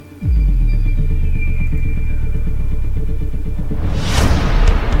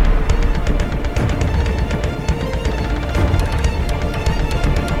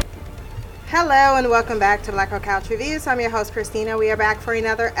Hello and welcome back to Black Girl Couch Reviews. I'm your host Christina. We are back for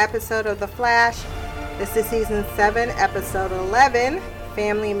another episode of The Flash. This is season 7, episode 11,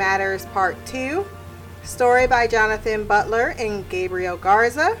 Family Matters Part 2. Story by Jonathan Butler and Gabriel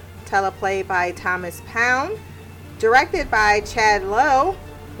Garza. Teleplay by Thomas Pound. Directed by Chad Lowe,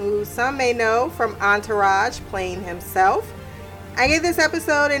 who some may know from Entourage, playing himself. I gave this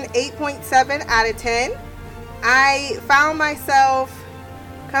episode an 8.7 out of 10. I found myself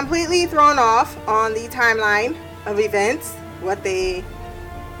completely thrown off on the timeline of events, what they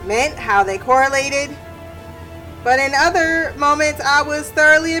meant, how they correlated. But in other moments, I was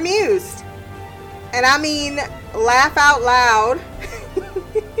thoroughly amused. And I mean, laugh out loud.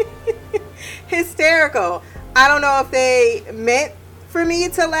 Hysterical. I don't know if they meant for me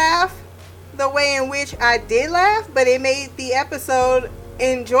to laugh the way in which I did laugh, but it made the episode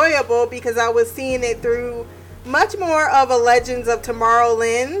enjoyable because I was seeing it through much more of a Legends of Tomorrow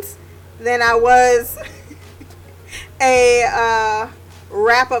lens than I was a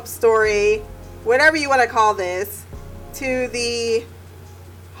wrap-up story, whatever you want to call this, to the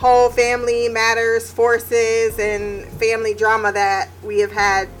whole family matters, forces, and family drama that we have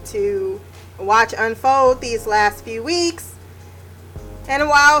had to watch unfold these last few weeks. And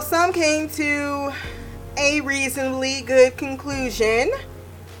while some came to a reasonably good conclusion,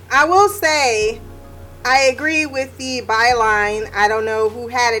 I will say I agree with the byline. I don't know who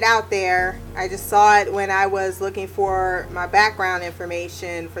had it out there. I just saw it when I was looking for my background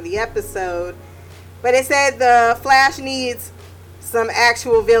information for the episode. But it said the Flash needs some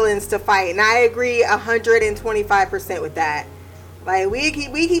actual villains to fight. And I agree 125% with that. Like, we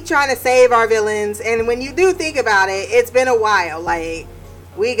keep trying to save our villains. And when you do think about it, it's been a while. Like,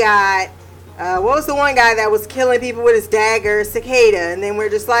 we got what was the one guy that was killing people with his dagger? Cicada. And then we're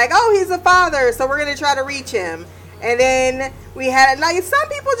just like, oh, he's a father, so we're going to try to reach him. And then we had, like, some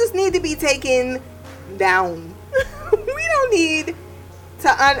people just need to be taken down. We don't need to,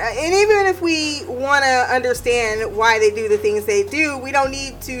 and even if we want to understand why they do the things they do, we don't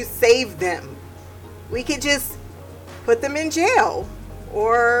need to save them. We could just put them in jail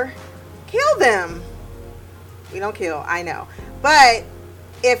or kill them. We don't kill, I know. But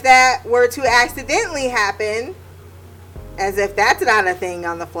if that were to accidentally happen, as if that's not a thing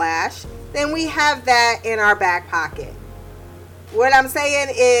on the Flash, then we have that in our back pocket. What I'm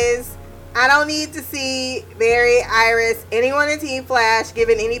saying is, I don't need to see Barry, Iris, anyone in Team Flash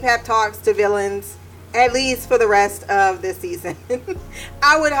giving any pep talks to villains, at least for the rest of this season.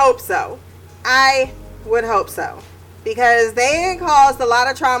 I would hope so. I would hope so. Because they caused a lot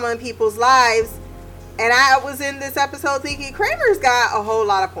of trauma in people's lives. And I was in this episode thinking, Kramer's got a whole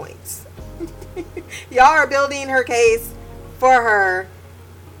lot of points. Y'all are building her case for her.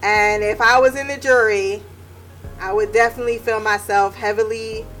 And if I was in the jury, I would definitely feel myself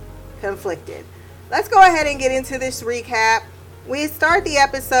heavily conflicted. Let's go ahead and get into this recap. We start the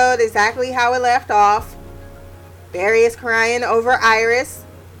episode exactly how it left off. Barry is crying over Iris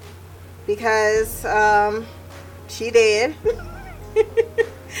because she did.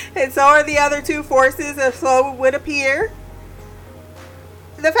 And so are the other two forces, or so it would appear.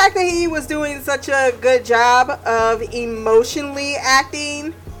 The fact that he was doing such a good job of emotionally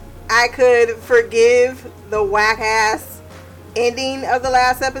acting, I could forgive the whack-ass ending of the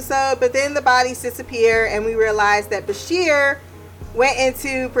last episode. But then the bodies disappear, and we realize that Bashir went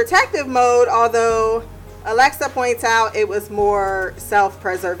into protective mode, although Alexa points out it was more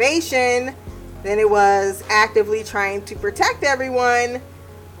self-preservation than it was actively trying to protect everyone.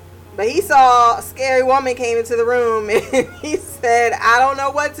 But he saw a scary woman came into the room and he said, I don't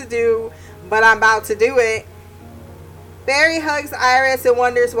know what to do, but I'm about to do it. Barry hugs Iris and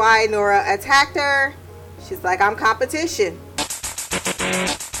wonders why Nora attacked her. She's like, I'm competition.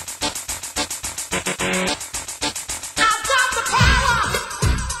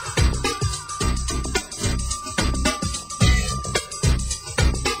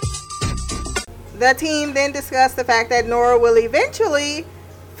 The team then discussed the fact that Nora will eventually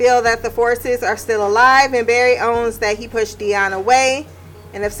feel that the forces are still alive, and Barry owns that he pushed Dion away,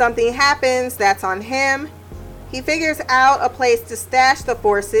 and if something happens, that's on him. He figures out a place to stash the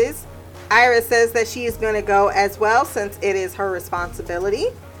forces. Iris says that she is going to go as well since it is her responsibility.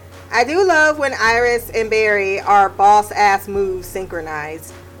 I do love when Iris and Barry are boss ass moves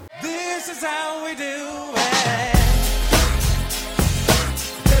synchronized. This is how we do it.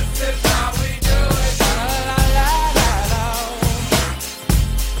 This is how we do it.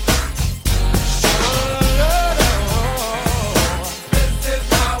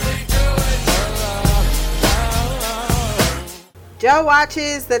 Joe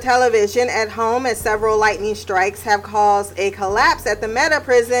watches the television at home as several lightning strikes have caused a collapse at the Meta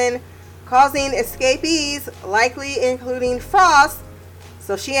prison, causing escapees, likely including Frost,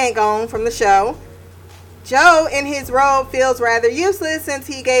 so she ain't gone from the show. Joe in his robe feels rather useless since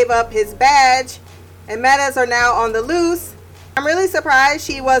he gave up his badge, and Metas are now on the loose. I'm really surprised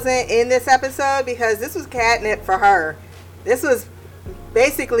she wasn't in this episode because this was catnip for her. This was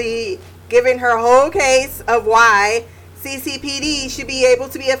basically giving her whole case of why CCPD should be able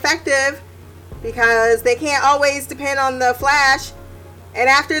to be effective, because they can't always depend on the Flash. And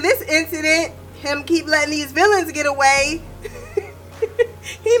after this incident, him keep letting these villains get away,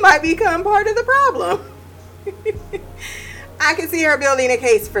 he might become part of the problem. I can see her building a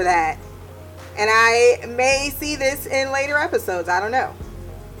case for that. And I may see this in later episodes. I don't know.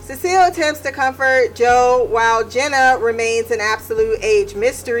 Cecile attempts to comfort Joe while Jenna remains an absolute age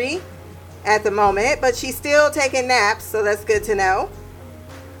mystery at the moment, but she's still taking naps, so that's good to know.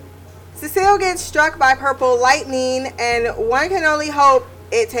 Cecile gets struck by purple lightning, and one can only hope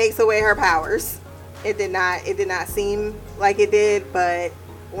it takes away her powers. It did not seem like it did, but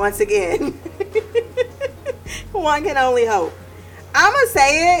once again, one can only hope. I'm gonna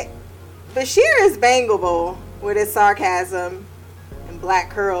say it, Bashir is bangable with his sarcasm and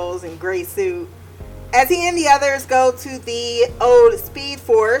black curls and gray suit. As he and the others go to the old Speed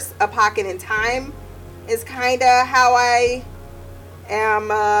Force, a pocket in time, is kind of how I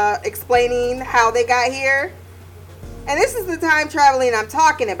am explaining how they got here. And this is the time traveling I'm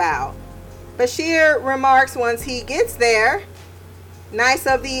talking about. Bashir remarks once he gets there, "Nice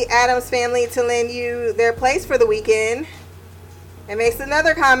of the Addams family to lend you their place for the weekend." And makes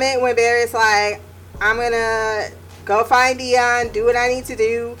another comment when Barry's like, "I'm gonna go find Dion, do what I need to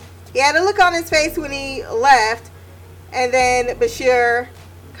do." He had a look on his face when he left. And then Bashir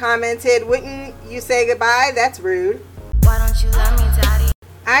commented, "Wouldn't you say goodbye? That's rude." Why don't you love me, Daddy?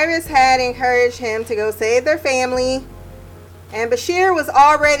 Iris had encouraged him to go save their family, and Bashir was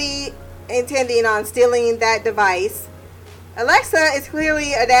already intending on stealing that device. Alexa is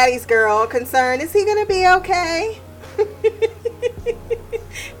clearly a daddy's girl, concerned, is he gonna be okay?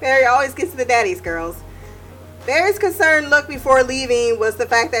 Barry always gets the daddy's girls. Barry's concerned look before leaving was the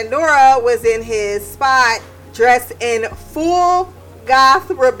fact that Nora was in his spot, dressed in full goth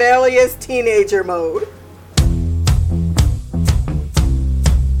rebellious teenager mode.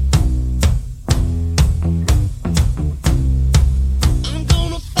 I'm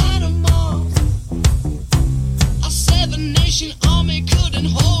gonna fight 'em all. A seven-nation army couldn't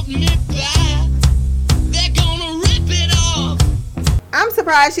hold me back. They're gonna rip it off. I'm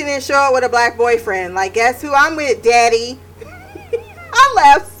surprised she didn't show up with a black boyfriend. Like, guess who I'm with, daddy? I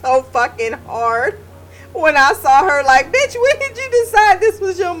laughed so fucking hard when I saw her. Like, bitch, when did you decide this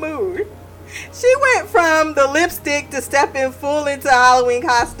was your mood? She went from the lipstick to stepping full into a Halloween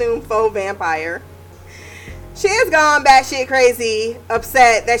costume faux vampire. She has gone batshit crazy,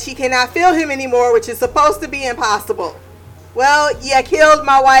 upset that she cannot feel him anymore, which is supposed to be impossible. Well, you killed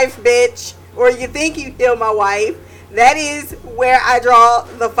my wife, bitch. Or you think you killed my wife. That is where I draw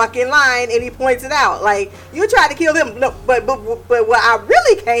the fucking line, and he points it out. Like, you tried to kill them. No, but what I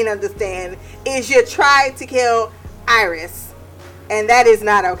really can't understand is you tried to kill Iris, and that is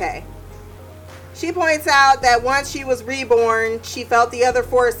not okay. She points out that once she was reborn, she felt the other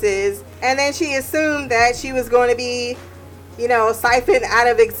forces, and then she assumed that she was going to be, siphoned out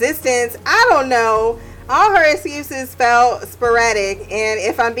of existence. I don't know. All her excuses felt sporadic, and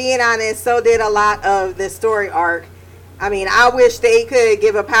if I'm being honest, so did a lot of the story arc. I mean, I wish they could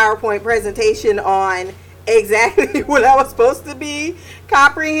give a PowerPoint presentation on exactly what I was supposed to be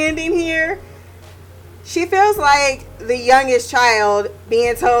comprehending here. She feels like the youngest child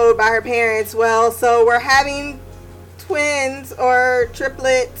being told by her parents, well, so we're having twins or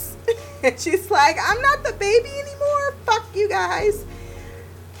triplets. And she's like, I'm not the baby anymore. Fuck you guys.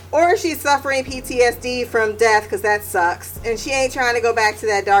 Or she's suffering PTSD from death, because that sucks. And she ain't trying to go back to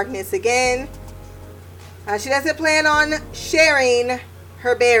that darkness again. She doesn't plan on sharing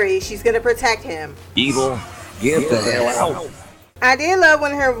her Barry. She's going to protect him. Evil, get the hell out. I did love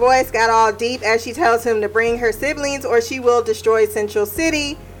when her voice got all deep as she tells him to bring her siblings or she will destroy Central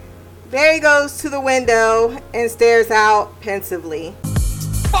City. Barry goes to the window and stares out pensively.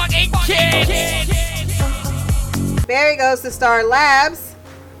 Fucking kids! Barry goes to Star Labs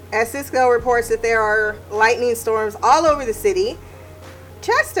as Cisco reports that there are lightning storms all over the city.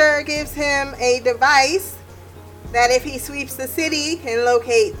 Chester gives him a device that if he sweeps the city can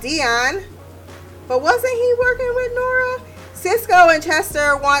locate Dion. But wasn't he working with Nora? Cisco and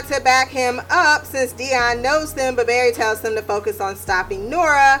Chester want to back him up since Dion knows them, but Barry tells them to focus on stopping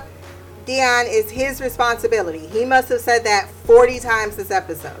Nora. Dion is his responsibility. He must have said that 40 times this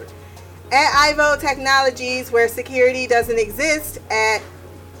episode. At Ivo Technologies, where security doesn't exist at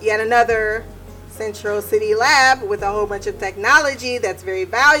yet another Central City lab with a whole bunch of technology that's very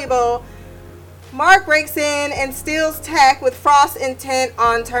valuable, Mark breaks in and steals tech with Frost's intent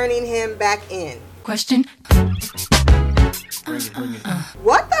on turning him back in. Question.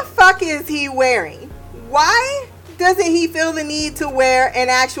 What the fuck is he wearing? Why doesn't he feel the need to wear an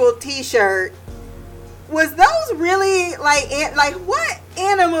actual t-shirt? Was those really like what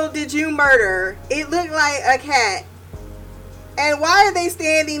animal did you murder? It looked like a cat. And why are they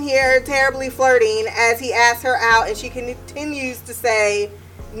standing here terribly flirting as he asks her out and she continues to say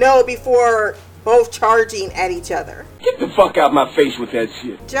no before both charging at each other? Get the fuck out my face with that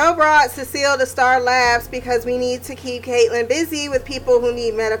shit. Joe brought Cecile to Star Labs because we need to keep Caitlin busy with people who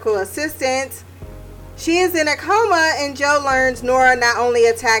need medical assistance. She is in a coma and Joe learns Nora not only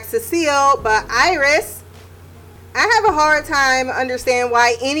attacked Cecile but Iris. I have a hard time understanding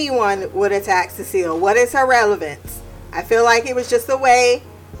why anyone would attack Cecile. What is her relevance? I feel like it was just a way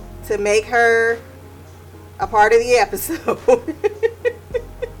to make her a part of the episode.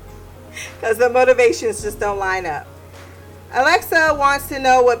 Because the motivations just don't line up. Alexa wants to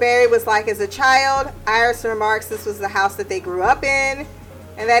know what Barry was like as a child. Iris remarks this was the house that they grew up in,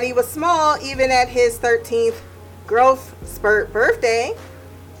 and that he was small even at his 13th growth spurt birthday.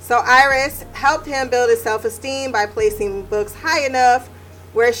 So Iris helped him build his self-esteem by placing books high enough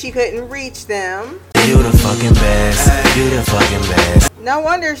where she couldn't reach them. You the fucking best. You the fucking best. No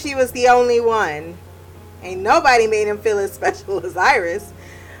wonder she was the only one. Ain't nobody made him feel as special as Iris.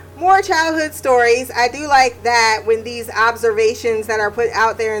 More childhood stories. I do like that when these observations that are put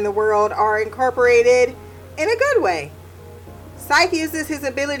out there in the world are incorporated in a good way. Psych uses his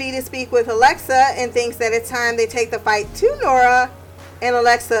ability to speak with Alexa and thinks that it's time they take the fight to Nora, and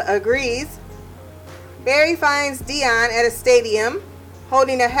Alexa agrees. Barry finds Dion at a stadium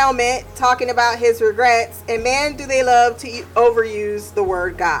holding a helmet talking about his regrets, and man do they love to overuse the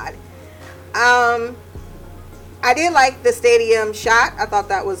word God. I did like the stadium shot. I thought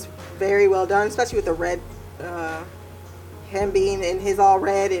that was very well done, especially with the red, him being in his all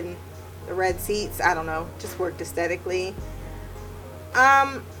red and the red seats. I don't know, just worked aesthetically.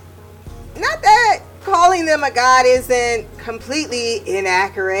 Not that calling them a god isn't completely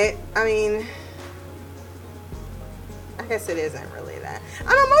inaccurate. I mean, I guess it isn't really that.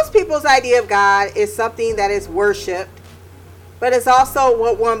 I know most people's idea of God is something that is worshipped, but it's also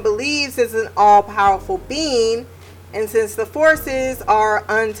what one believes is an all-powerful being. And since the forces are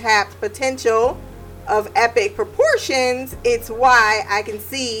untapped potential of epic proportions, it's why I can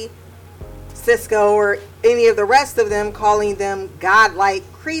see Cisco or any of the rest of them calling them godlike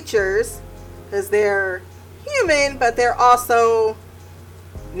creatures, because they're human, but they're also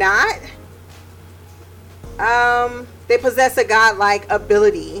not. They possess a godlike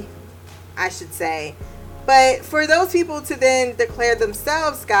ability, I should say. But for those people to then declare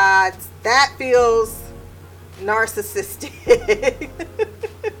themselves gods, that feels narcissistic.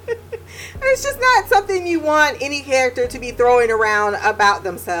 It's just not something you want any character to be throwing around about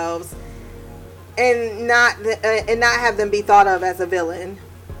themselves, and not have them be thought of as a villain.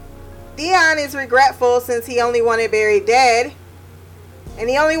 Dion is regretful since he only wanted Barry dead, and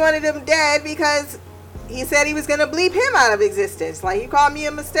he only wanted him dead because he said he was going to bleep him out of existence. Like, you called me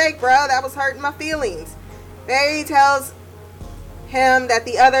a mistake, bro. That was hurting my feelings. Barry tells him that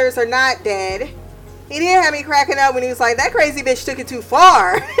the others are not dead. He did have me cracking up when he was like, that crazy bitch took it too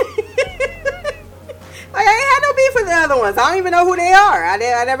far. Like, I ain't had no beef with the other ones. I don't even know who they are. I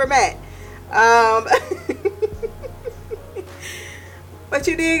never met. But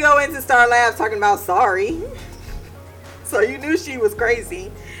you did go into Star Labs talking about sorry. So you knew she was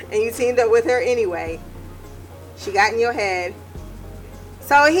crazy, and you teamed up with her anyway. She got in your head.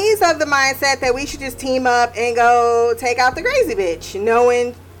 So he's of the mindset that we should just team up and go take out the crazy bitch,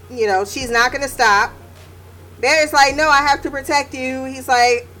 knowing, she's not going to stop. Barry's like, no, I have to protect you. He's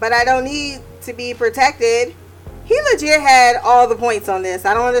like, but I don't need to be protected. He legit had all the points on this.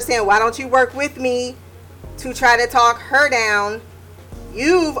 I don't understand. Why don't you work with me to try to talk her down?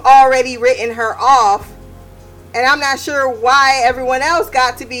 You've already written her off. And I'm not sure why everyone else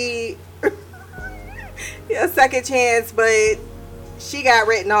got to be a second chance, but she got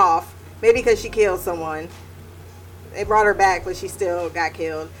written off. Maybe because she killed someone. They brought her back, but she still got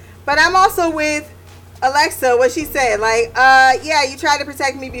killed. But I'm also with Alexa, what she said. Like, yeah, you tried to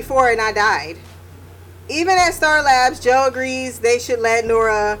protect me before and I died. Even at Star Labs, Joe agrees they should let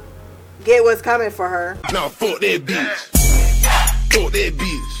Nora get what's coming for her. Now fuck that bitch. Fuck that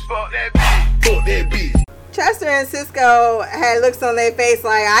bitch. Fuck that bitch. Fuck that bitch. Chester and Cisco had looks on their face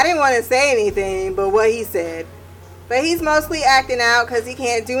like, I didn't want to say anything but what he said. But he's mostly acting out because he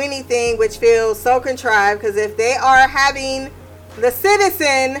can't do anything, which feels so contrived, because if they are having the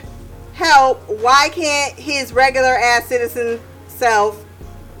citizen help, why can't his regular ass citizen self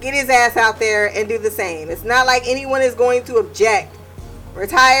get his ass out there and do the same? It's not like anyone is going to object.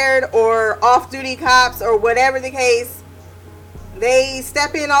 Retired or off-duty cops or whatever the case, they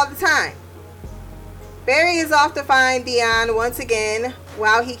step in all the time. Barry is off to find Dion once again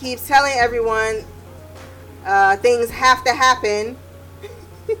while he keeps telling everyone things have to happen.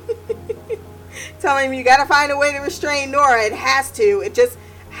 Telling him you gotta find a way to restrain Nora. It has to. It just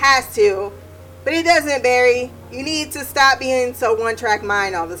has to. But it doesn't, Barry. You need to stop being so one-track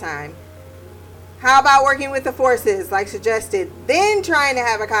mind all the time. How about working with the forces, like suggested, then trying to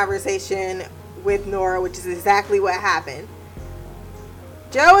have a conversation with Nora, which is exactly what happened.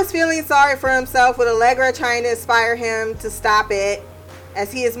 Joe is feeling sorry for himself, with Allegra trying to inspire him to stop it,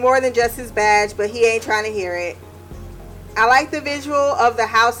 as he is more than just his badge, but he ain't trying to hear it. I like the visual of the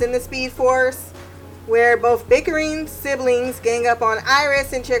house in the Speed Force, where both bickering siblings gang up on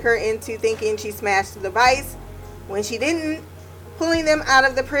Iris and trick her into thinking she smashed the device when she didn't, pulling them out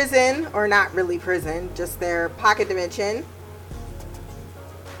of the prison, or not really prison, just their pocket dimension.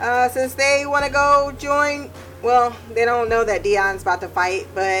 Since they want to go join, well, they don't know that Dion's about to fight,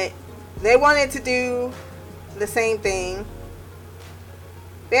 but they wanted to do the same thing.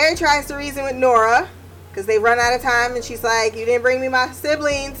 Barry tries to reason with Nora, because they run out of time, and she's like, you didn't bring me my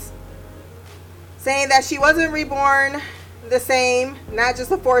siblings. Saying that she wasn't reborn the same, not just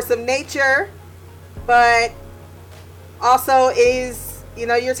a force of nature, but also is, you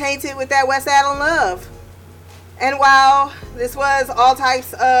know, you're tainted with that West Adam love. And while this was all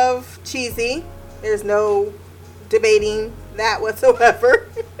types of cheesy, there's no debating that whatsoever.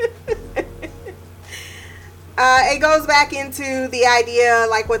 It goes back into the idea,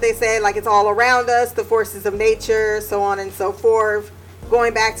 like what they said, like it's all around us, the forces of nature, so on and so forth.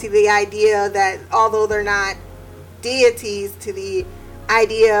 Going back to the idea that although they're not deities, to the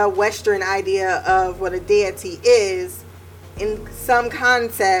idea, Western idea of what a deity is, in some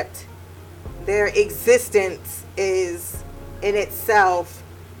concept, their existence is in itself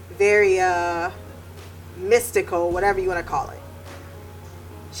very mystical, whatever you want to call it.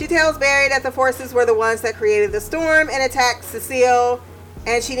 She tells Barry that the forces were the ones that created the storm and attacked Cecile,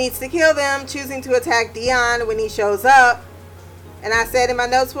 and she needs to kill them, choosing to attack Dion when he shows up. And I said in my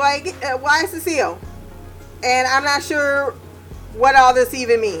notes, why Cecile? And I'm not sure what all this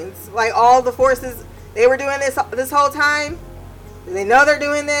even means. Like, all the forces, they were doing this whole time? Do they know they're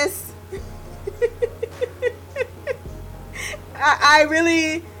doing this? I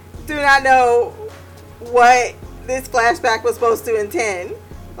really do not know what this flashback was supposed to intend.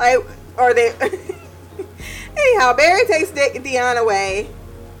 Like, or they... Anyhow, Barry takes Dion away.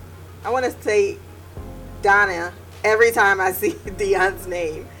 I want to say Donna every time I see Dion's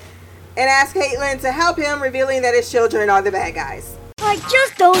name, and ask Caitlin to help him, revealing that his children are the bad guys. I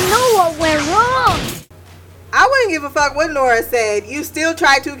just don't know what went wrong. I wouldn't give a fuck what Nora said. You still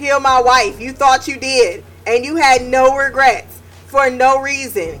tried to kill my wife. You thought you did, and you had no regrets for no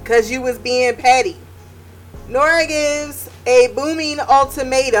reason, because you was being petty. Nora gives a booming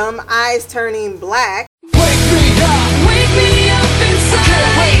ultimatum, eyes turning black. Wake me up. Wake me up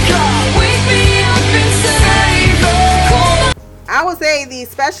inside. Wake up. Wake me up inside. I would say the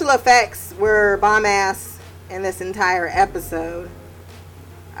special effects were bomb ass in this entire episode.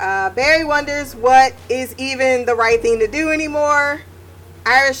 Barry wonders what is even the right thing to do anymore.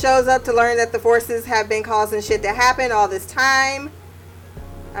 Iris shows up to learn that the forces have been causing shit to happen all this time.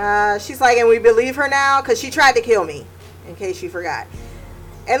 She's like, and we believe her now because she tried to kill me, in case you forgot.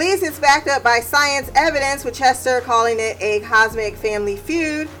 At least it's backed up by science evidence, with Chester calling it a cosmic family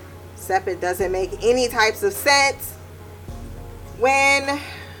feud, except it doesn't make any types of sense. When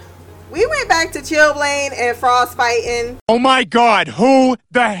we went back to Chillblaine and Frost fighting, oh my god, who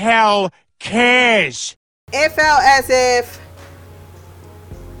the hell cares? It felt as if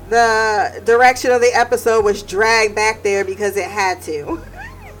the direction of the episode was dragged back there because it had to.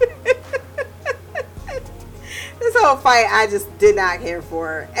 This whole fight I just did not care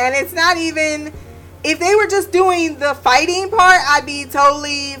for. And it's not even, if they were just doing the fighting part, I'd be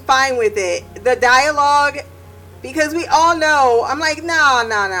totally fine with it. The dialogue, because we all know, I'm like, no.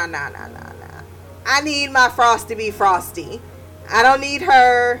 I need my Frost to be Frosty. I don't need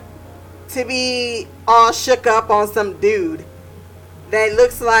her to be all shook up on some dude that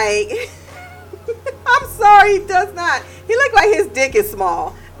looks like, I'm sorry, he does not. He looked like his dick is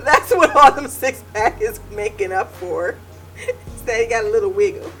small. That's what all them six-pack is making up for. Instead, he got a little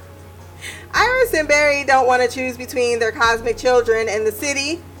wiggle. Iris and Barry don't want to choose between their cosmic children and the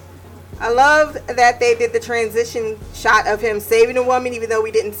city. I love that they did the transition shot of him saving a woman, even though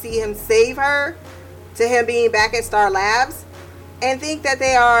we didn't see him save her, to him being back at Star Labs. and think that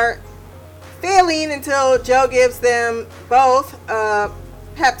they are failing until Joe gives them both a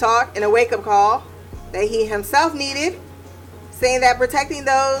pep talk and a wake-up call that he himself needed, saying that protecting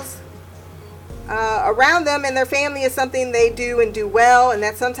those around them and their family is something they do and do well, and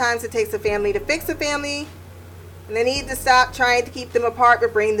that sometimes it takes a family to fix a family, and they need to stop trying to keep them apart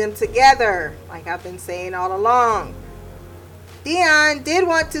but bring them together, like I've been saying all along. Dion did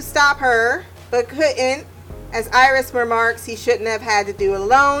want to stop her but couldn't, as Iris remarks he shouldn't have had to do it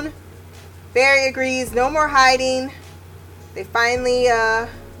alone. Barry agrees, no more hiding. They finally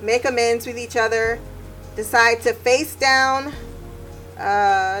make amends with each other, decide to face down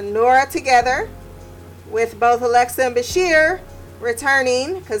Nora together, with both Alexa and Bashir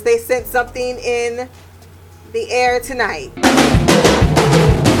returning because they sent something in the air tonight.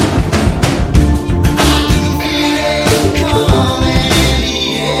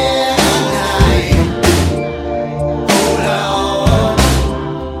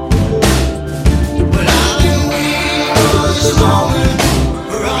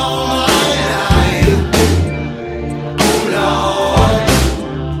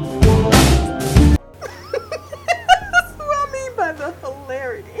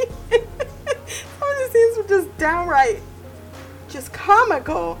 Downright just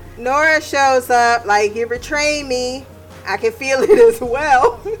comical. Nora shows up like, you're betraying me. I can feel it as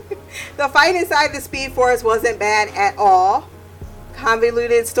well. The fight inside the Speed Force wasn't bad at all.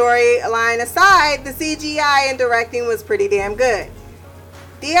 Convoluted storyline aside, the CGI and directing was pretty damn good.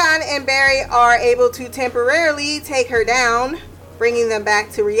 Dion and Barry are able to temporarily take her down, bringing them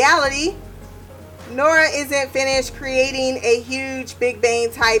back to reality. Nora isn't finished creating a huge Big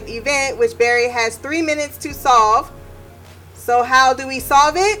Bang type event, which Barry has 3 minutes to solve. So how do we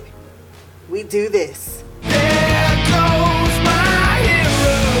solve it? We do this. There goes my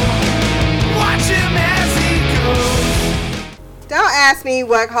hero. Watch him as he goes. Don't ask me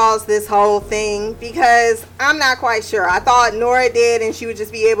what caused this whole thing, because I'm not quite sure. I thought Nora did and she would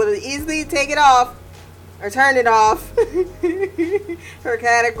just be able to easily take it off or turn it off. Her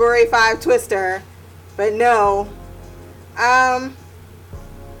category 5 twister. But no.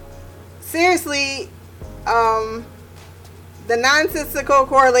 Seriously, the nonsensical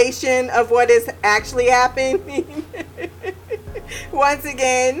correlation of what is actually happening once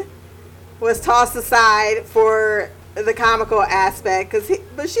again was tossed aside for the comical aspect, because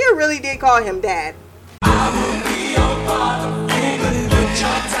Bashir really did call him dad. I will be your father, baby. Put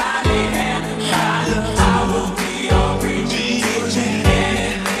your tiny hand in mine. I will be your reaching,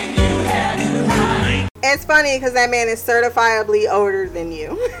 anything you had in mind. It's funny because that man is certifiably older than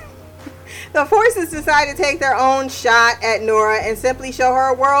you. The Forces decide to take their own shot at Nora and simply show her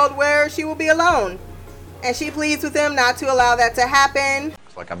a world where she will be alone. And she pleads with them not to allow that to happen.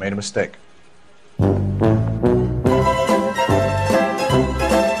 It's like I made a mistake.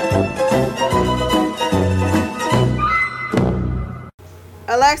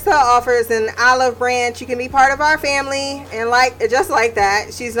 Alexa offers an olive branch. You can be part of our family. And just like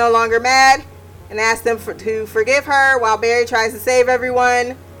that, she's no longer mad and asks them to forgive her while Barry tries to save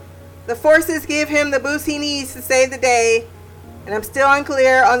everyone. The Forces give him the boost he needs to save the day, and I'm still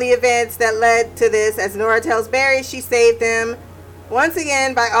unclear on the events that led to this, as Nora tells Barry she saved them once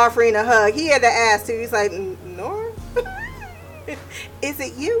again by offering a hug. He had to ask too. He's like, Nora? Is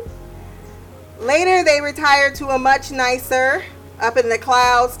it you? Later they retire to a much nicer, up in the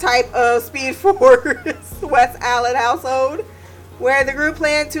clouds type of Speed Force West Allen household, where the group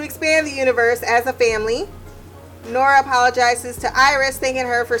planned to expand the universe as a family. Nora apologizes to Iris, thanking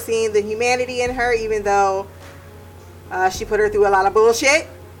her for seeing the humanity in her, even though she put her through a lot of bullshit,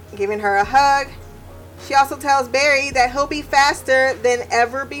 giving her a hug. She also tells Barry that he'll be faster than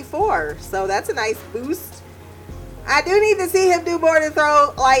ever before, so that's a nice boost. I do need to see him do more than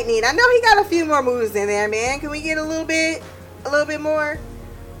throw lightning. I know he got a few more moves in there, man. Can we get a little bit more?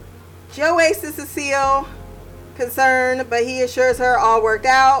 Joe wastes Cecile concern, but he assures her all worked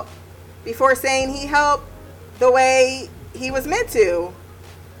out before saying he helped the way he was meant to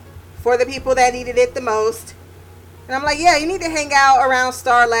for the people that needed it the most. And I'm like, yeah, you need to hang out around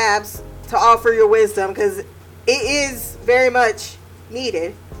Star Labs to offer your wisdom, because it is very much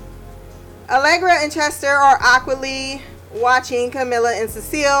needed. Allegra and Chester are awkwardly watching Camilla and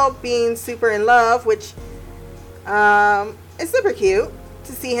Cecile being super in love, which is super cute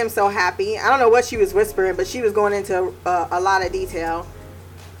to see him so happy. I don't know what she was whispering, but she was going into a lot of detail.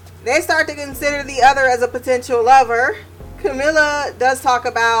 They start to consider the other as a potential lover. Camilla does talk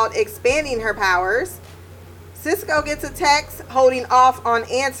about expanding her powers. Cisco gets a text holding off on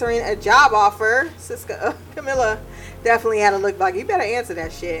answering a job offer. Camilla definitely had to look like, you better answer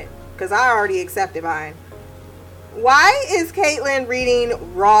that shit, because I already accepted mine. Why is Caitlyn reading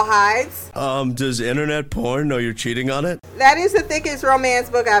Rawhides? Does internet porn know you're cheating on it? That is the thickest romance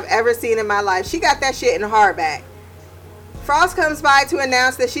book I've ever seen in my life. She got that shit in hardback. Frost comes by to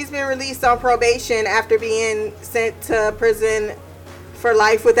announce that she's been released on probation after being sent to prison for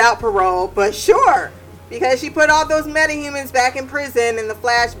life without parole. But sure, because she put all those metahumans back in prison and the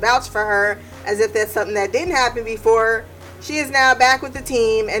Flash vouched for her as if that's something that didn't happen before, she is now back with the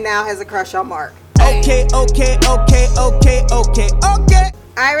team and now has a crush on Mark. Okay.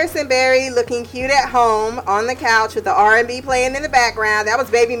 Iris and Barry looking cute at home on the couch with the R&B playing in the background. That was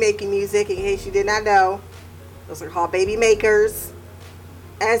baby making music, in case you did not know. Those are called baby makers.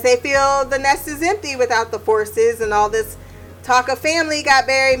 As they feel the nest is empty without the forces, and all this talk of family got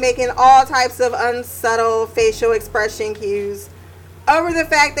Barry making all types of unsubtle facial expression cues over the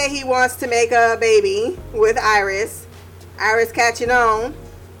fact that he wants to make a baby with Iris. Iris catching on.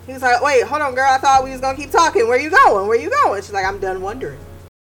 He was like, wait, hold on, girl. I thought we was going to keep talking. Where you going? Where you going? She's like, I'm done wondering.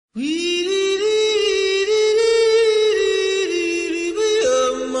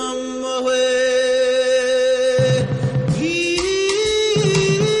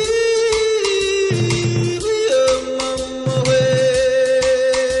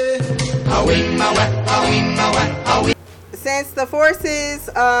 Since the forces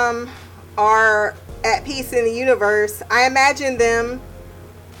are at peace in the universe, I imagine them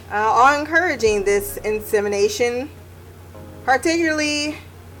all encouraging this insemination, particularly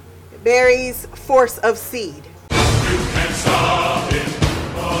Barry's force of seed. You can't stop it.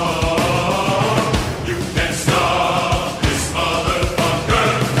 Oh, you can't stop this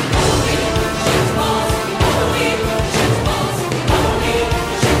motherfucker.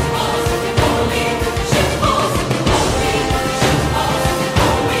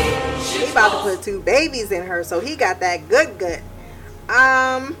 He about to put 2 babies in her, so he got that good.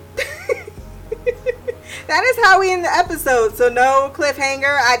 That is how we end the episode. So no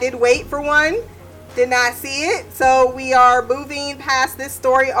cliffhanger. I did wait for one. Did not see it. So we are moving past this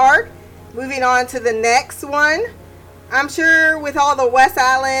story arc. Moving on to the next one. I'm sure with all the West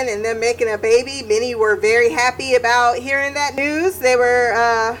Island and them making a baby, many were very happy about hearing that news. They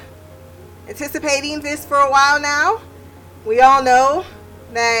were anticipating this for a while now. We all know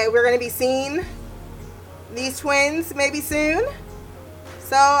that we're going to be seeing these twins maybe soon.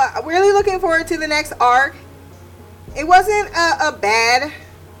 So I'm really looking forward to the next arc. It wasn't a bad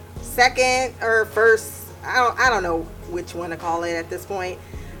second or first, I don't know which one to call it at this point.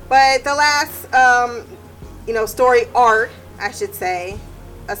 But the last, story arc, I should say,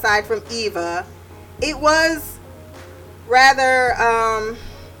 aside from Eva, it was rather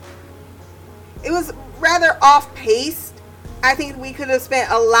off-paced. I think we could have spent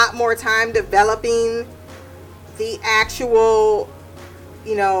a lot more time developing the actual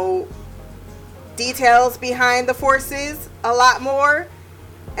details behind the forces a lot more,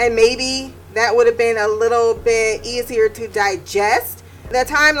 and maybe that would have been a little bit easier to digest. The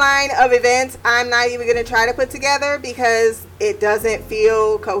timeline of events I'm not even going to try to put together because it doesn't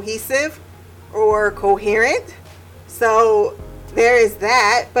feel cohesive or coherent. So there is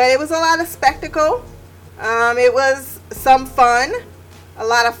that, but it was a lot of spectacle. It was some fun, a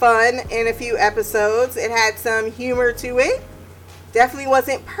lot of fun in a few episodes. It had some humor to it. Definitely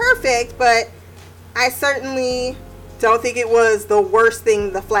wasn't perfect, but I certainly don't think it was the worst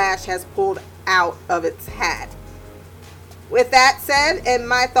thing the Flash has pulled out of its hat. With that said, and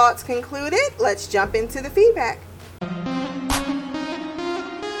my thoughts concluded, let's jump into the feedback.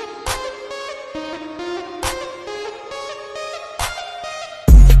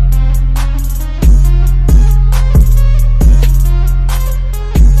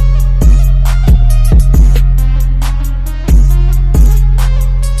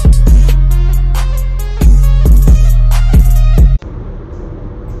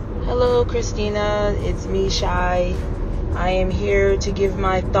 Christina, it's me, Shy. I am here to give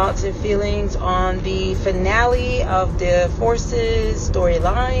my thoughts and feelings on the finale of the Forces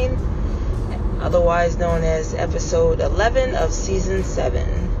storyline, otherwise known as episode 11 of season 7.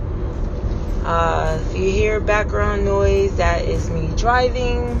 If you hear background noise, that is me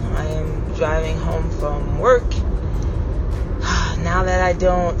driving. I am driving home from work. Now that I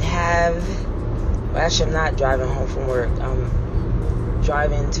don't have, actually I'm not driving home from work. I'm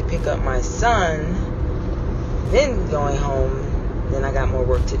driving to pick up my son, then going home, then I got more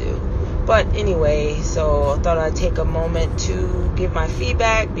work to do. But anyway, so I thought I'd take a moment to give my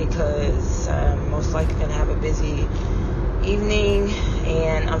feedback because I'm most likely going to have a busy evening,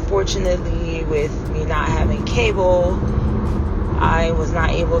 and unfortunately with me not having cable, I was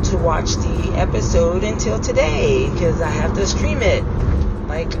not able to watch the episode until today because I have to stream it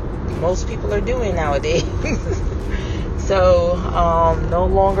like most people are doing nowadays. So, no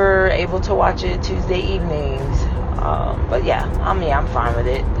longer able to watch it Tuesday evenings. But yeah, I'm fine with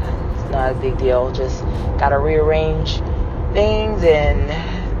it. It's not a big deal. Just gotta rearrange things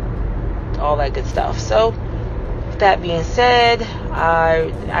and all that good stuff. So, with that being said,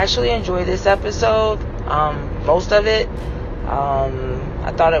 I actually enjoyed this episode. Most of it.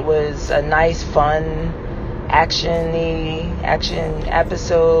 I thought it was a nice, fun, action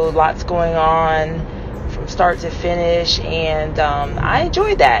episode. Lots going on from start to finish, and I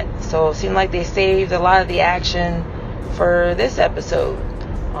enjoyed that. So it seemed like they saved a lot of the action for this episode.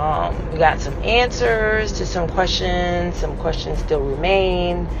 We got some answers to some questions. Some questions still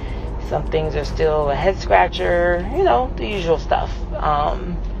remain. Some things are still a head scratcher. The usual stuff.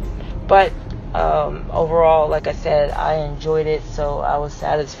 But overall, like I said, I enjoyed it. So I was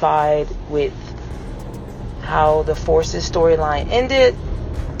satisfied with how the Forces storyline ended.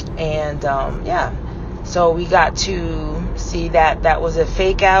 And yeah. So we got to see that was a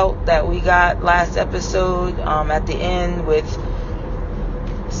fake out that we got last episode at the end with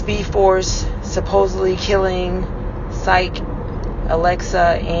Speed Force supposedly killing Psyche,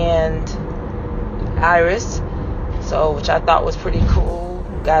 Alexa, and Iris. So, which I thought was pretty cool.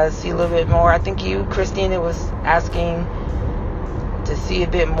 Got to see a little bit more. I think you, Christina, was asking to see a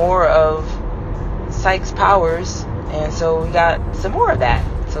bit more of Psyche's powers. And so we got some more of that.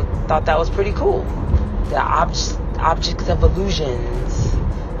 So thought that was pretty cool. The objects of illusions,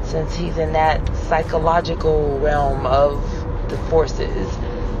 since he's in that psychological realm of the Forces.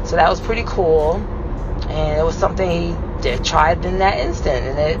 So that was pretty cool, and it was something he tried in that instant,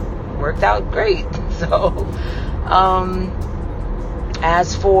 and it worked out great. So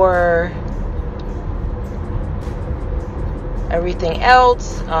as for everything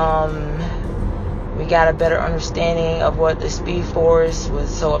else, we got a better understanding of what the Speed Force was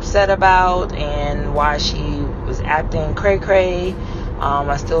so upset about and why she was acting cray-cray.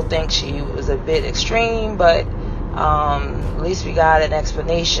 I still think she was a bit extreme, but at least we got an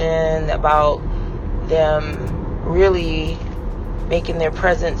explanation about them really making their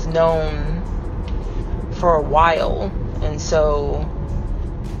presence known for a while. And so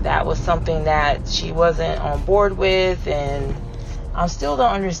that was something that she wasn't on board with, and I still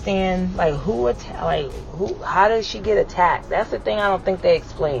don't understand, how did she get attacked? That's the thing I don't think they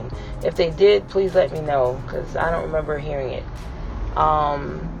explained. If they did, please let me know, because I don't remember hearing it.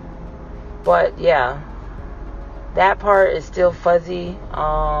 But yeah, that part is still fuzzy.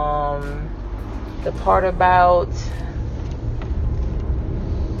 The part about,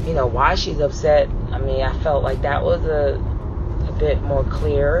 why she's upset, I felt like that was a bit more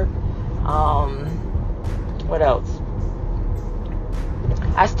clear. What else?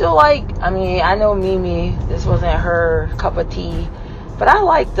 I still I know Mimi, this wasn't her cup of tea, but I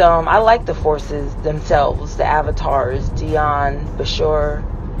liked them. I liked the Forces themselves, the avatars, Dion, Bashir,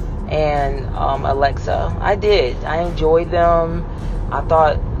 and Alexa. I did. I enjoyed them. I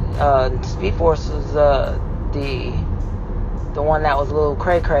thought Speed Force was the one that was a little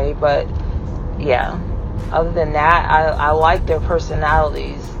cray-cray, but yeah. Other than that, I liked their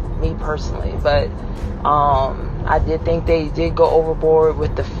personalities, me personally, but I did think they did go overboard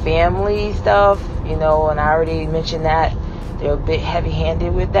with the family stuff, and I already mentioned that they're a bit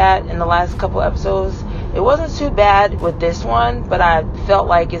heavy-handed with that in the last couple episodes. It wasn't too bad with this one, but I felt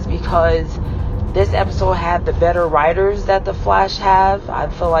like it's because this episode had the better writers that the Flash have. I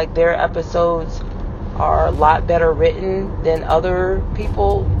feel like their episodes are a lot better written than other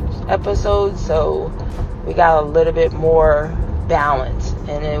people's episodes, so we got a little bit more balance,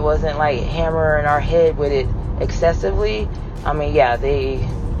 and it wasn't like hammering our head with it excessively. They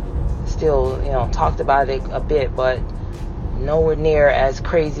still, talked about it a bit, but nowhere near as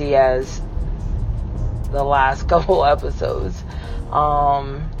crazy as the last couple episodes.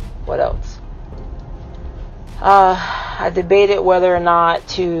 What else? I debated whether or not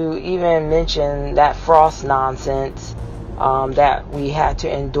to even mention that Frost nonsense that we had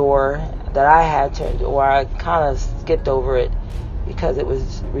to endure, that I had to endure. I kind of skipped over it because it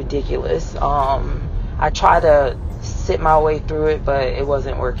was ridiculous. I tried to sit my way through it, but it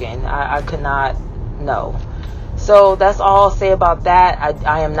wasn't working. I could not, no. So that's all I'll say about that.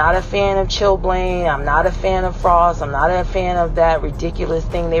 I am not a fan of Chillblaine. I'm not a fan of Frost. I'm not a fan of that ridiculous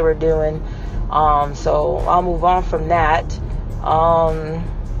thing they were doing. So I'll move on from that.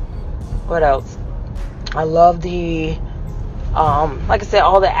 What else? I love the, like I said,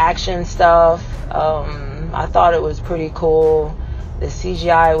 all the action stuff. I thought it was pretty cool. The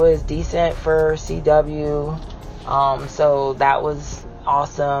CGI was decent for CW. So that was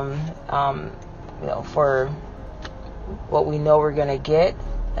awesome. For what we know we're going to get.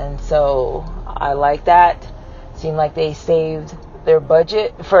 And so I like that. Seemed like they saved their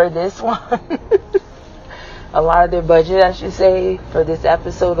budget for this one. A lot of their budget, I should say, for this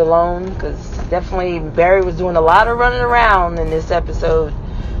episode alone, because definitely Barry was doing a lot of running around in this episode,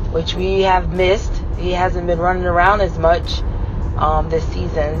 which we have missed. He hasn't been running around as much this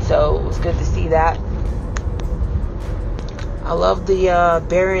season, so it was good to see that. I love the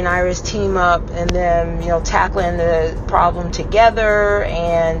Barry and Iris team up and them, tackling the problem together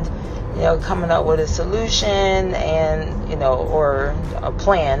and, coming up with a solution and, or a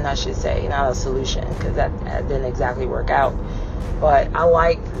plan, I should say, not a solution, because that didn't exactly work out. But I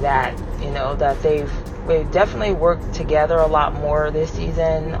like that, that they've definitely worked together a lot more this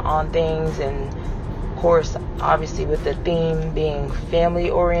season on things. And of course, obviously with the theme being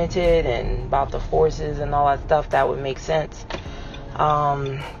family oriented and about the forces and all that stuff, that would make sense.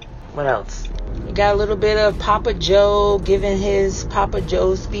 What else? We got a little bit of Papa Joe giving his Papa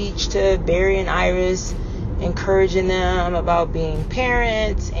Joe speech to Barry and Iris, encouraging them about being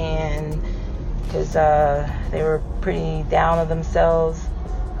parents, and because they were pretty down on themselves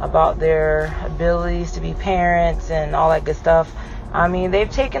about their abilities to be parents and all that good stuff. I mean, they've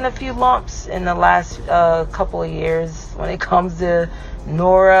taken a few lumps in the last couple of years when it comes to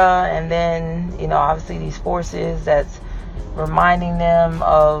Nora, and then, obviously these forces that's reminding them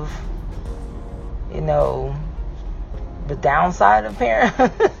of, the downside of parents.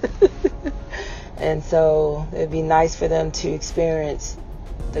 And so it'd be nice for them to experience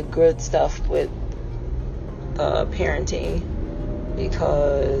the good stuff with parenting,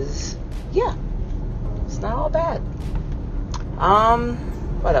 because it's not all bad.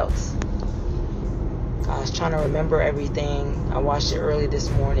 What else? I was trying to remember everything. I watched it early this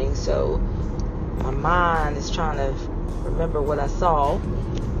morning, so my mind is trying to remember what I saw.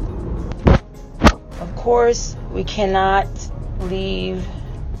 Of course, we cannot leave.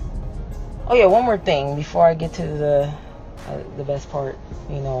 Oh yeah, one more thing before I get to the best part.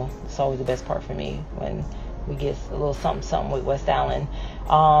 It's always the best part for me when we get a little something with West Allen.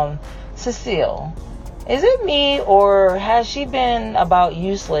 Cecile, is it me, or has she been about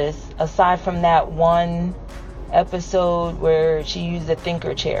useless aside from that one episode where she used the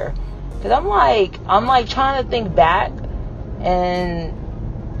thinker chair? Because I'm like trying to think back, and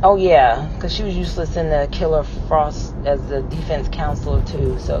oh yeah, because she was useless in the Killer Frost as the defense counselor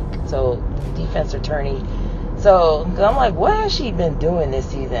too. So defense attorney. So cause I'm like, what has she been doing this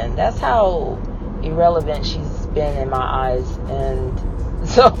season? That's how irrelevant she's been in my eyes. And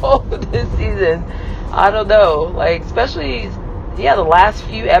so this season, I don't know, like especially the last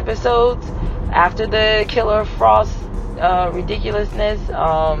few episodes after the Killer Frost ridiculousness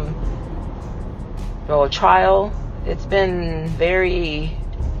trial, it's been very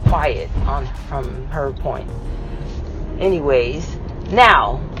quiet from her point. Anyways,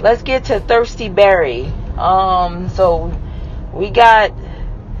 now let's get to Thirsty Barry. So we got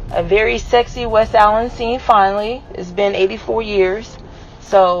a very sexy West Allen scene finally. It's been 84 years,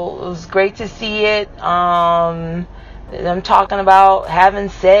 so it was great to see it. Them talking about having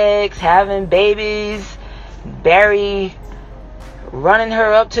sex, having babies, Barry running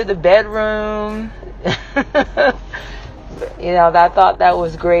her up to the bedroom. I thought that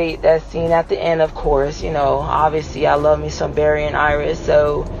was great. That scene at the end, of course, obviously I love me some Barry and Iris,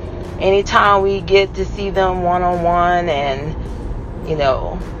 so anytime we get to see them one-on-one and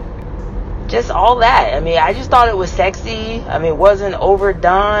just all that, I mean, I just thought it was sexy. I mean, it wasn't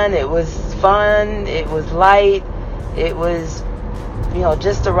overdone, it was fun, it was light, it was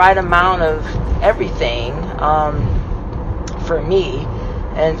just the right amount of everything for me.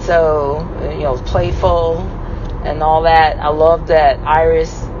 And so playful and all that. I love that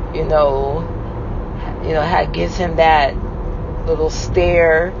Iris gives him that little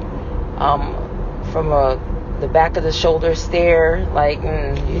stare from the back of the shoulder stare, like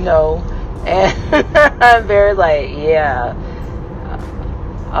and I'm very like, yeah,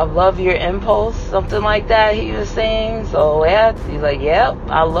 I love your impulse, something like that he was saying. So yeah, he's like, yep,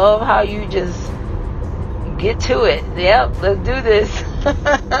 I love how you just get to it. Yep, let's do this.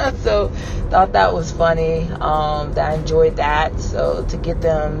 So thought that was funny. I enjoyed that. So to get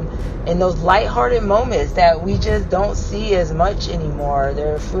them in those lighthearted moments that we just don't see as much anymore.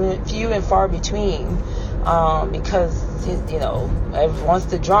 They're few and far between, because once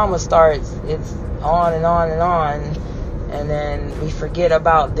the drama starts, it's on and on and on, and then we forget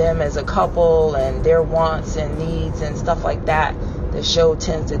about them as a couple and their wants and needs and stuff like that. The show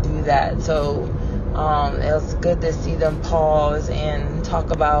tends to do that. So it was good to see them pause and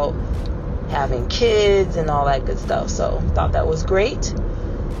talk about having kids and all that good stuff. So thought that was great.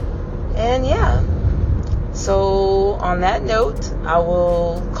 And yeah, so So on that note, I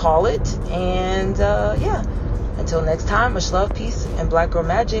will call it. And yeah, until next time, much love, peace, and Black Girl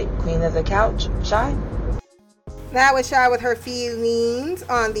Magic, Queen of the Couch, Shy. That was Shy with her feelings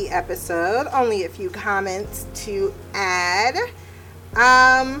on the episode. Only a few comments to add.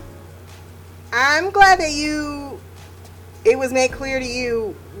 I'm glad that it was made clear to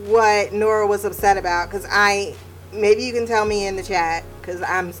you what Nora was upset about, because maybe you can tell me in the chat, because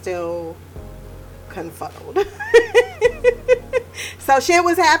I'm still confuddled. So shit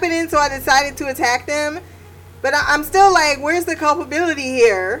was happening, so I decided to attack them, but I'm still like, where's the culpability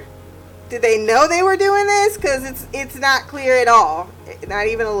here? Did they know they were doing this? Because it's not clear at all, not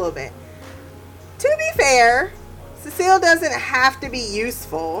even a little bit. To be fair, Cecile doesn't have to be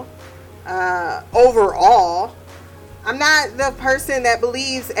useful overall. I'm not the person that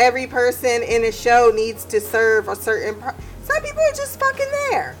believes every person in a show needs to serve a certain some people are just fucking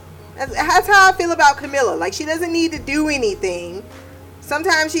there. That's how I feel about Camilla. Like, she doesn't need to do anything.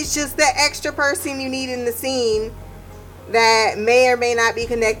 Sometimes she's just that extra person you need in the scene that may or may not be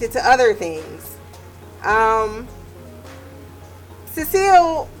connected to other things.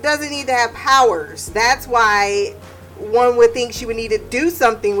 Cecile doesn't need to have powers. That's why one would think she would need to do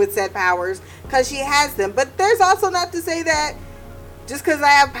something with said powers, because she has them. But there's also not to say that just because I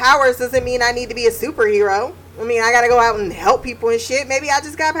have powers doesn't mean I need to be a superhero. I mean, I gotta go out and help people and shit. Maybe I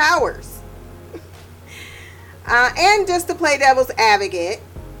just got powers. And just to play devil's advocate,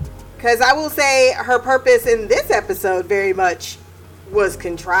 because I will say her purpose in this episode very much was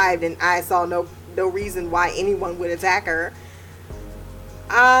contrived, and I saw no reason why anyone would attack her.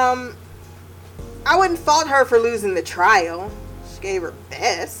 I wouldn't fault her for losing the trial. She gave her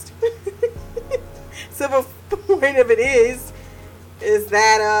best. So the point of it is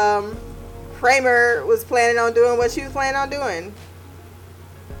that Kramer was planning on doing what she was planning on doing.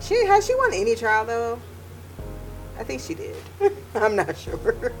 Has she won any trial though? I think she did. I'm not sure.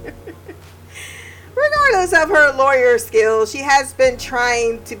 Regardless of her lawyer skills, she has been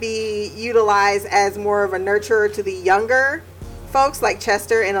trying to be utilized as more of a nurturer to the younger folks like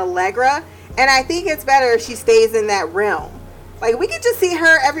Chester and Allegra. And I think it's better if she stays in that realm. Like, we could just see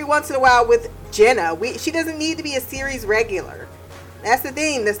her every once in a while with Jenna. She doesn't need to be a series regular. That's the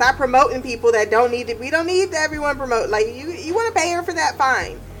thing. Let's stop promoting people that don't need to. We don't need everyone promote. Like, you want to pay her for that,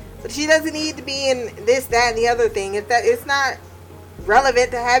 fine. But she doesn't need to be in this, that, and the other thing. It's not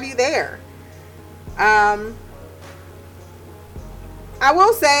relevant to have you there. I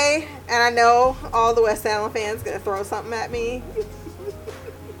will say, and I know all the West Allen fans gonna throw something at me.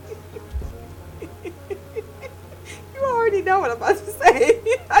 You already know what I'm about to say.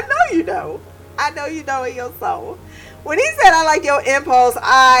 I know you know. I know you know in your soul. When he said I like your impulse,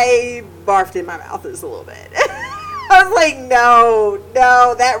 I barfed in my mouth just a little bit. I was like, no,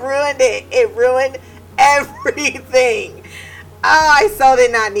 that ruined it. It ruined everything. I so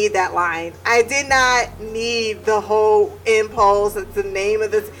did not need that line. I did not need the whole impulse. It's the name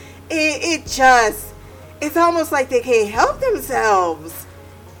of this. It's almost like they can't help themselves.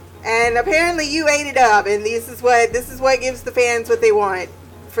 And apparently you ate it up, and this is what gives the fans what they want,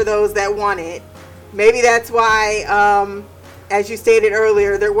 for those that want it. Maybe that's why, as you stated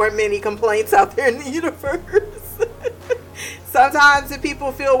earlier, there weren't many complaints out there in the universe. Sometimes if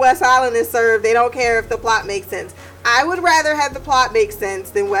people feel West Allen is served, they don't care if the plot makes sense. I would rather have the plot make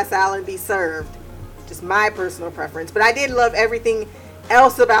sense than West Allen be served. Just my personal preference. But I did love everything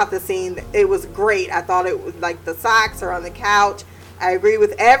else about the scene. It was great. I thought it was like the socks are on the couch. I agree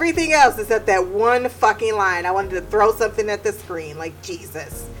with everything else except that one fucking line. I wanted to throw something at the screen. Like,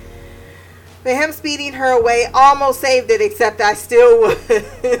 Jesus. But him speeding her away almost saved it, except I still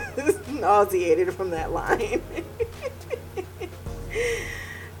was nauseated from that line.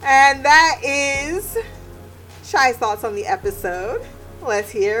 And that is Shy's thoughts on the episode. Let's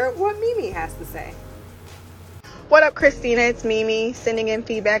hear what Mimi has to say. What up, Christina? It's Mimi sending in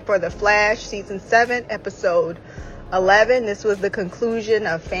feedback for The Flash Season 7, Episode 11. This was the conclusion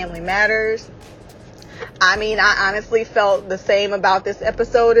of Family Matters. I mean, I honestly felt the same about this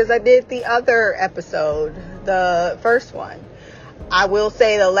episode as I did the other episode, the first one. I will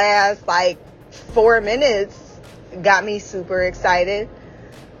say the last, 4 minutes got me super excited.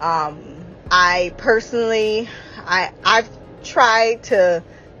 I personally, I've tried to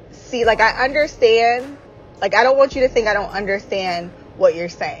see, I understand, I don't want you to think I don't understand what you're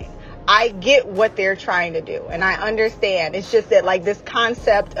saying. I get what they're trying to do, and I understand. It's just that, this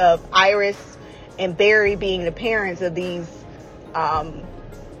concept of Iris and Barry being the parents of these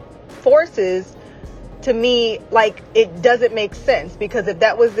forces, to me, it doesn't make sense, because if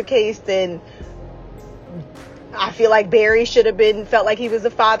that was the case, then I feel like Barry should have felt like he was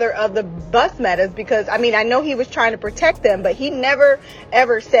the father of the bus metas, because I mean, I know he was trying to protect them, but he never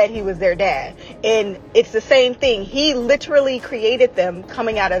ever said he was their dad. And it's the same thing. He literally created them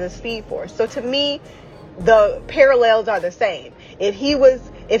coming out of the Speed Force. So to me, the parallels are the same. If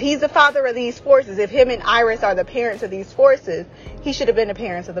he's the father of these forces, if him and Iris are the parents of these forces, he should have been the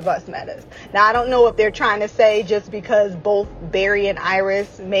parents of the bus metas. Now, I don't know if they're trying to say just because both Barry and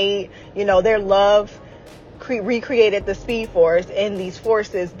Iris made, their love recreated the Speed Force in these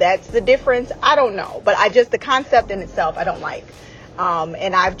forces, that's the difference. I don't know. But the concept in itself, I don't like.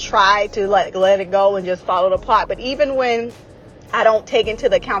 And I've tried to let it go and just follow the plot. But even when I don't take into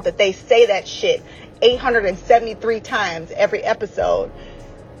the account that they say that shit 873 times every episode,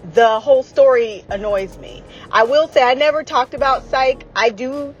 the whole story annoys me. I will say I never talked about Psych. I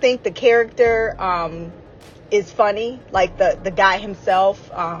do think the character is funny, like the guy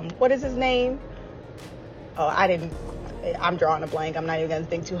himself. What is his name? Oh, I'm drawing a blank. I'm not even going to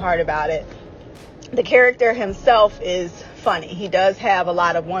think too hard about it. The character himself is funny. He does have a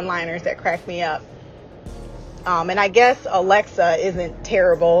lot of one-liners that crack me up. And I guess Alexa isn't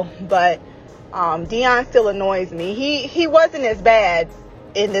terrible, but Dion still annoys me. He wasn't as bad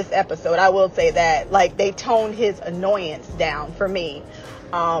in this episode, I will say that. Like, they toned his annoyance down for me.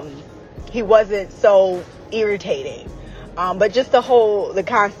 He wasn't so irritating. But just the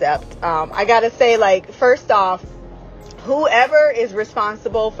concept. I gotta say, like, first off, whoever is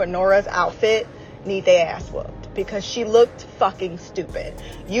responsible for Nora's outfit need their ass whooped, because she looked fucking stupid.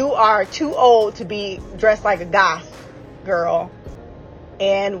 You are too old to be dressed like a goth girl.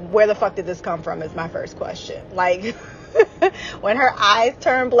 And where the fuck did this come from is my first question. Like, when her eyes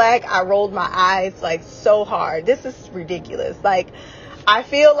turned black, I rolled my eyes like so hard. This is ridiculous. Like, I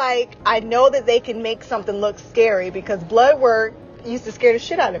feel like I know that they can make something look scary, because Bloodwork used to scare the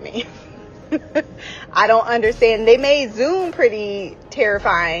shit out of me. I don't understand. They made Zoom pretty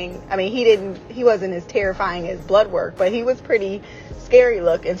terrifying. I mean, he wasn't as terrifying as Bloodwork, but he was pretty scary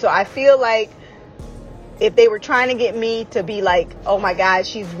looking. So I feel like if they were trying to get me to be like, oh my God,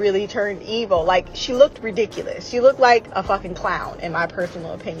 she's really turned evil, like, she looked ridiculous. She looked like a fucking clown, in my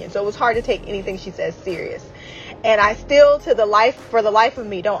personal opinion. So it was hard to take anything she says serious. And I still, for the life of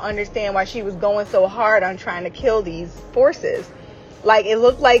me, don't understand why she was going so hard on trying to kill these forces. Like, it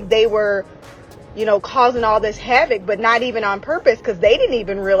looked like they were, causing all this havoc, but not even on purpose, because they didn't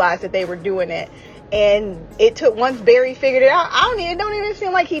even realize that they were doing it. And it took, once Barry figured it out, it don't even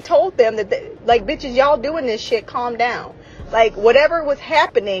seem like he told them that, like, bitches, y'all doing this shit, calm down. Like, whatever was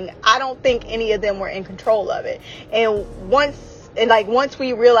happening, I don't think any of them were in control of it. And once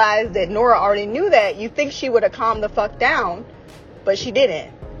we realized that Nora already knew that, you think she would have calmed the fuck down, but she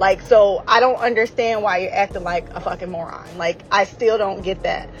didn't. Like, so I don't understand why you're acting like a fucking moron. Like, I still don't get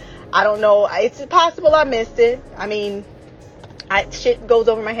that. I don't know. It's possible I missed it. I mean, shit goes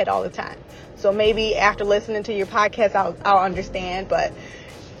over my head all the time. So maybe after listening to your podcast, I'll understand. But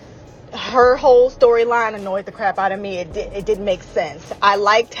her whole storyline annoyed the crap out of me. It didn't make sense. I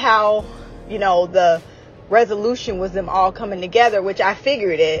liked how, the resolution was them all coming together, which I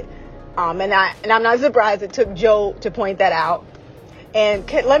figured it. And I'm not surprised it took Joe to point that out.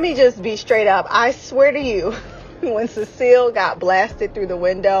 And let me just be straight up. I swear to you, when Cecile got blasted through the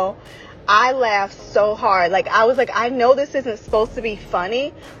window, I laughed so hard. Like, I was like, I know this isn't supposed to be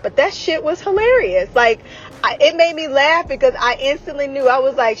funny, but that shit was hilarious. Like, it made me laugh because I instantly knew. I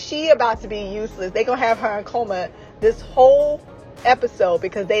was like, she about to be useless. They gonna have her in coma this whole episode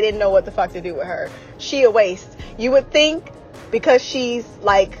because they didn't know what the fuck to do with her. She a waste. You would think because she's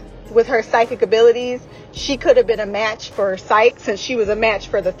like, with her psychic abilities, she could have been a match for Psych, since she was a match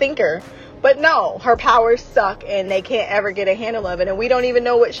for the Thinker. But no, her powers suck and they can't ever get a handle of it. And we don't even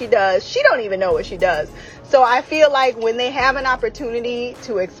know what she does. She don't even know what she does. So I feel like when they have an opportunity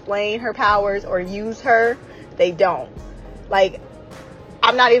to explain her powers or use her, they don't. Like,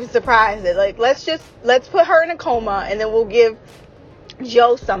 I'm not even surprised that, like, let's put her in a coma and then we'll give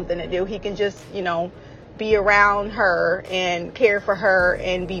Joe something to do. He can just, be around her and care for her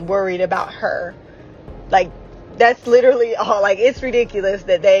and be worried about her. Like, that's literally all. Like, it's ridiculous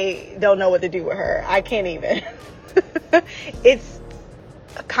that they don't know what to do with her. I can't even. It's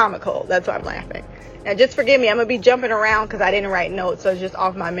comical. That's why I'm laughing. Now, just forgive me. I'm going to be jumping around because I didn't write notes, so it's just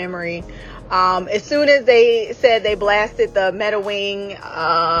off my memory. As soon as they said they blasted the Meta Wing,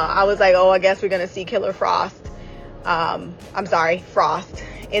 I was like, oh, I guess we're going to see Killer Frost. Frost.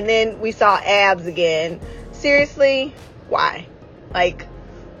 And then we saw Abs again. Seriously? Why? Like,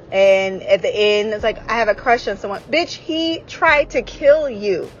 and at the end, it's like, I have a crush on someone. Bitch, he tried to kill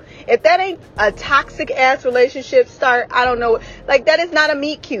you. If that ain't a toxic ass relationship start, I don't know. Like, that is not a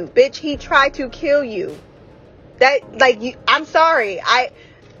meet cute. Bitch, he tried to kill you. That, like, I'm sorry. I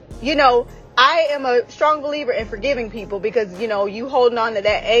am a strong believer in forgiving people because, you holding on to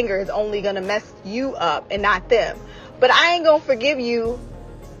that anger is only going to mess you up and not them. But I ain't going to forgive you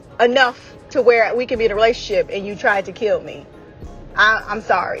enough to where we can be in a relationship and you tried to kill me. I'm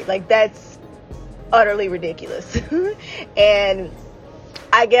sorry. Like, that's utterly ridiculous. And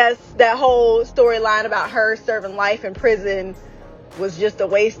I guess that whole storyline about her serving life in prison was just a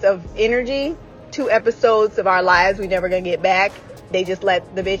waste of energy. 2 episodes of our lives we never gonna get back. They just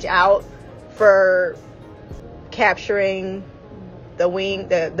let the bitch out for capturing the wing,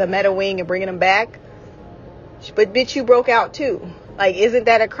 the meta wing, and bringing them back. But bitch, you broke out too. Like, isn't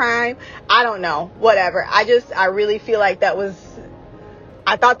that a crime? I don't know. Whatever. I really feel like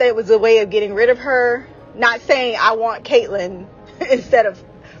I thought that was a way of getting rid of her. Not saying I want Caitlyn instead of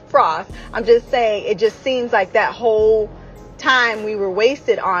Frost. I'm just saying it just seems like that whole time we were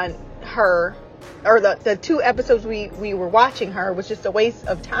wasted on her, or the 2 episodes we were watching her, was just a waste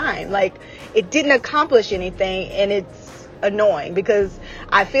of time. Like, it didn't accomplish anything, and it's annoying because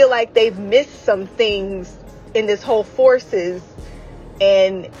I feel like they've missed some things in this whole Forces,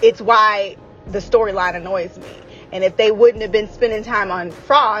 and it's why the storyline annoys me. And if they wouldn't have been spending time on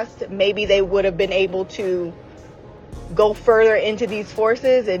Frost, maybe they would have been able to go further into these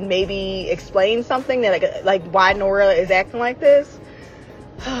Forces and maybe explain something that like why Nora is acting like this.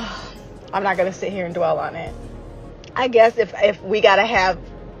 I'm not gonna sit here and dwell on it. I guess if we gotta have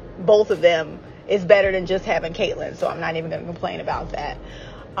both of them, it's better than just having Caitlyn. So I'm not even gonna complain about that.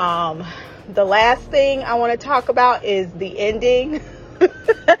 The last thing I want to talk about is the ending.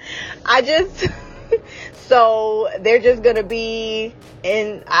 So they're just gonna be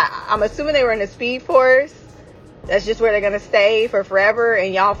in. I'm assuming they were in the Speed Force. That's just where they're gonna stay for forever,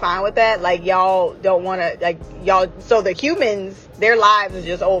 and y'all fine with that? Like, y'all don't want to, like, y'all. So the humans, their lives is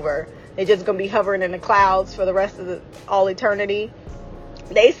just over. They're just gonna be hovering in the clouds for the rest of all eternity.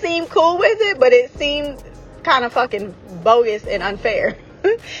 They seem cool with it, but it seemed kind of fucking bogus and unfair.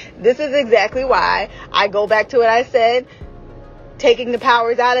 This is exactly why I go back to what I said. Taking the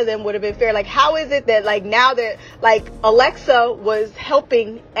powers out of them would have been fair. Like, how is it that, like, now that, like, Alexa was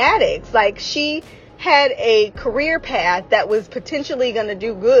helping addicts, like, she had a career path that was potentially going to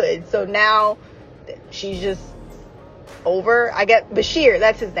do good, so now she's just over. I guess Bashir,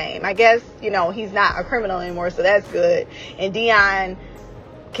 that's his name. I guess, he's not a criminal anymore, so that's good. And Dion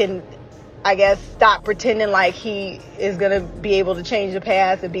can, I guess, stop pretending like he is going to be able to change the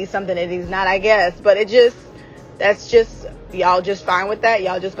past and be something that he's not, I guess. But that's just, y'all just fine with that?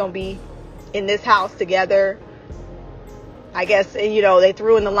 Y'all just gonna be in this house together? I guess, they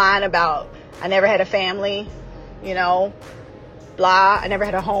threw in the line about, I never had a family, blah, I never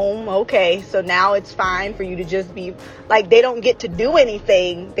had a home. Okay, so now it's fine for you to just be, like, they don't get to do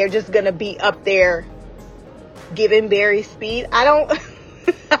anything. They're just gonna be up there giving Barry speed. I don't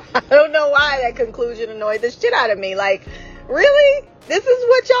know why that conclusion annoyed the shit out of me. Like, really? This is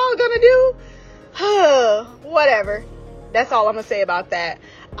what y'all gonna do? Whatever. That's all I'm gonna say about that.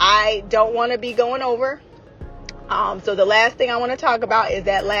 I don't want to be going over. So the last thing I want to talk about is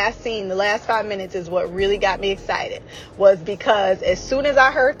that last scene. The last 5 minutes is what really got me excited, was because as soon as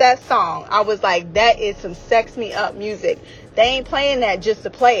I heard that song, I was like, that is some sex me up music. They ain't playing that just to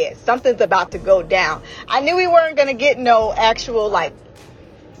play it. Something's about to go down. I knew we weren't gonna get no actual, like,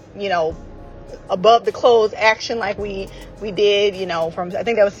 above the clothes action like we did, from, I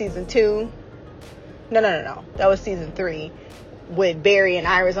think that was season 2. No. That was season 3 with Barry and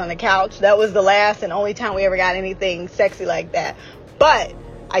Iris on the couch. That was the last and only time we ever got anything sexy like that. But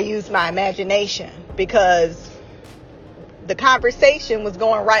I used my imagination because the conversation was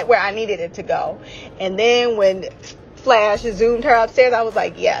going right where I needed it to go. And then when Flash zoomed her upstairs, I was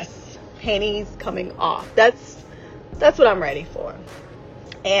like, yes, panties coming off. That's what I'm ready for.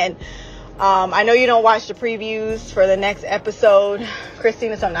 And I know you don't watch the previews for the next episode,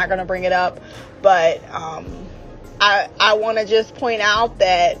 Christina, so I'm not going to bring it up. But I want to just point out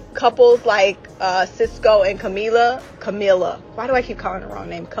that couples like Cisco and Camila, why do I keep calling her the wrong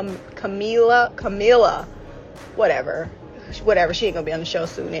name? Camila, whatever, she ain't gonna be on the show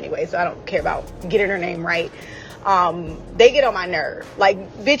soon anyway, so I don't care about getting her name right. They get on my nerve.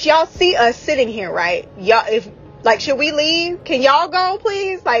 Like, bitch, y'all see us sitting here, right? Y'all, should we leave? Can y'all go,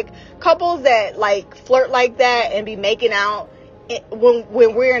 please? Like, couples that, like, flirt like that and be making out when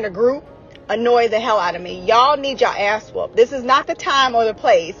we're in a group annoy the hell out of me. Y'all need y'all ass whooped. This is not the time or the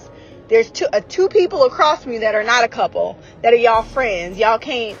place. There's two people across from you that are not a couple, that are y'all friends. Y'all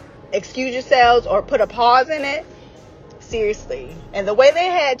can't excuse yourselves or put a pause in it. Seriously. And the way they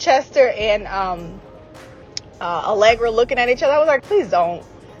had Chester and Allegra looking at each other, I was like, please don't.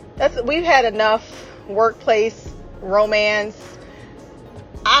 We've had enough workplace romance.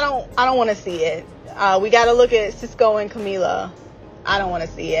 I don't want to see it. We got to look at Cisco and Camila. I don't want to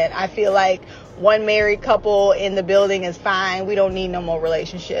see it. I feel like one married couple in the building is fine. We don't need no more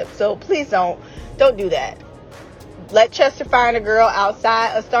relationship. So please don't do that. Let Chester find a girl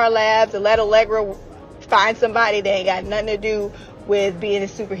outside of Star Labs, and let Allegra find somebody that ain't got nothing to do with being a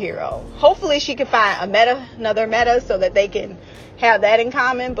superhero. Hopefully she can find another meta, so that they can have that in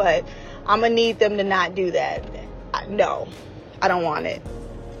common, but I'm gonna need them to not do that. No, I don't want it.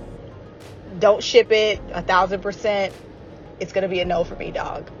 Don't ship it 1,000%. It's gonna be a no for me,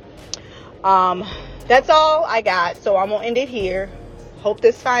 dog. That's all I got, so I'm gonna end it here. Hope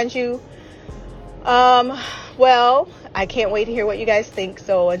this finds you. Well, I can't wait to hear what you guys think.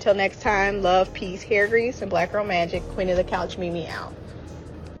 So until next time, love, peace, hair grease, and Black Girl Magic. Queen of the Couch, Mimi out.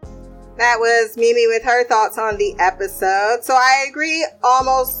 That was Mimi with her thoughts on the episode. So I agree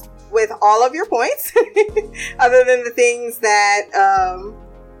almost with all of your points, other than the things that,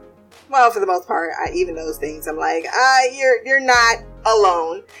 well, for the most part, even those things, I'm like, you're not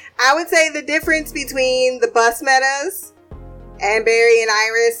alone. I would say the difference between the bus metas and Barry and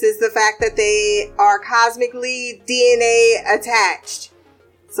Iris is the fact that they are cosmically DNA attached.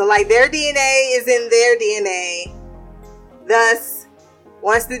 So like their DNA is in their DNA. Thus,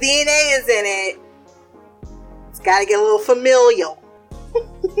 once the DNA is in it, it's got to get a little familial.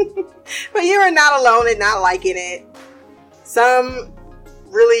 But you are not alone in not liking it. Some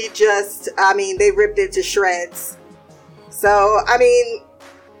really just, they ripped it to shreds. So, I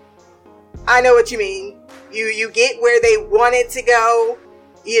know what you mean. You get where they wanted to go.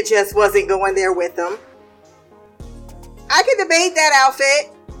 You just wasn't going there with them. I can debate that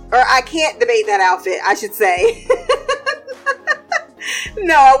outfit. Or I can't debate that outfit, I should say.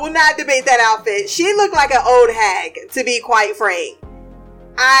 No, I will not debate that outfit. She looked like an old hag, to be quite frank.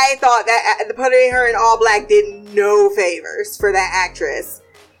 I thought that putting her in all black did no favors for that actress.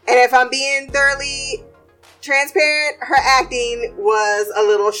 And if I'm being thoroughly transparent, her acting was a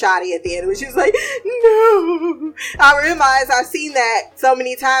little shoddy at the end when she was like, no. I realize I've seen that so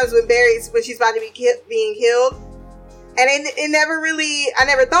many times when she's about to be being killed. And it never really, I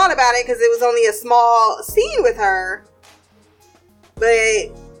never thought about it because it was only a small scene with her.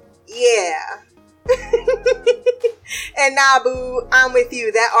 But yeah. And Nabu, I'm with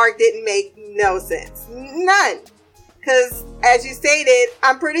you. That arc didn't make no sense. None. Because, as you stated,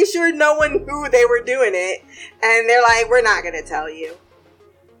 I'm pretty sure no one knew they were doing it. And they're like, we're not going to tell you.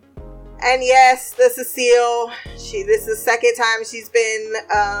 And yes, the Cecile, this is the second time she's been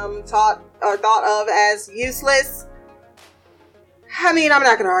thought of as useless. I'm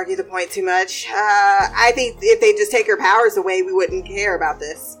not going to argue the point too much. I think if they just take her powers away, we wouldn't care about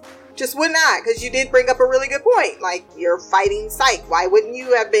this. Just would not, because you did bring up a really good point. Like, you're fighting Psyche. Why wouldn't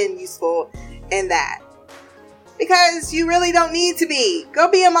you have been useful in that? Because you really don't need to be. Go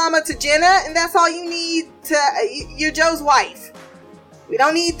be a mama to Jenna, and that's all you need to... You're Joe's wife. We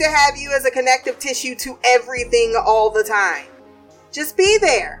don't need to have you as a connective tissue to everything all the time. Just be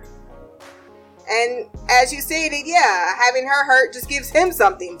there. And as you stated, yeah, having her hurt just gives him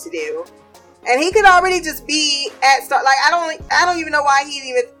something to do. And he could already just be at start. Like, I don't even know why he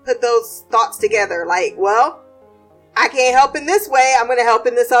even put those thoughts together. Like, well, I can't help in this way. I'm going to help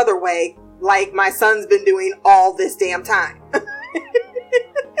in this other way. Like my son's been doing all this damn time.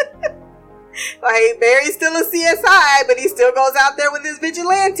 Like, Barry's still a CSI, but he still goes out there with his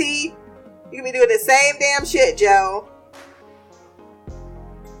vigilante. You can be doing the same damn shit, Joe.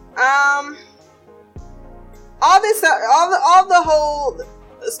 All the whole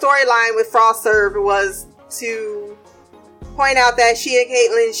storyline with Frost Serve was to point out that she and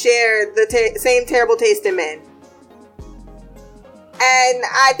Caitlin shared the same terrible taste in men. And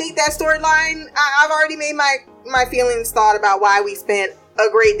I think that storyline, I've already made my feelings thought about why we spent a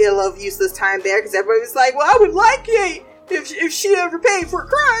great deal of useless time there, because everybody was like, well, I would like Kate if she ever paid for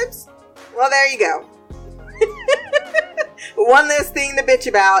crimes. Well, there you go. One less thing to bitch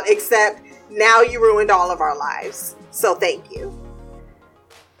about, except now you ruined all of our lives. So thank you.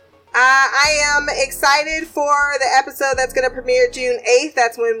 I am excited for the episode that's going to premiere June 8th.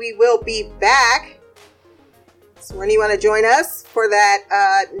 That's when we will be back. So when you want to join us for that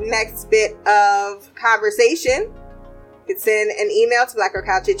next bit of conversation, you can send an email to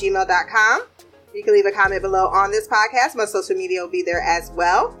blackgirlcouch@gmail.com. You can leave a comment below on this podcast. My social media will be there as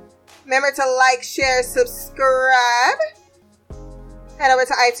well. Remember to like, share, subscribe. Head over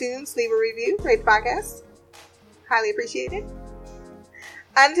to iTunes, leave a review, rate the podcast. Highly appreciated.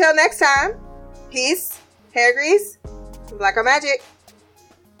 Until next time, peace, hair grease, Black Girl Magic.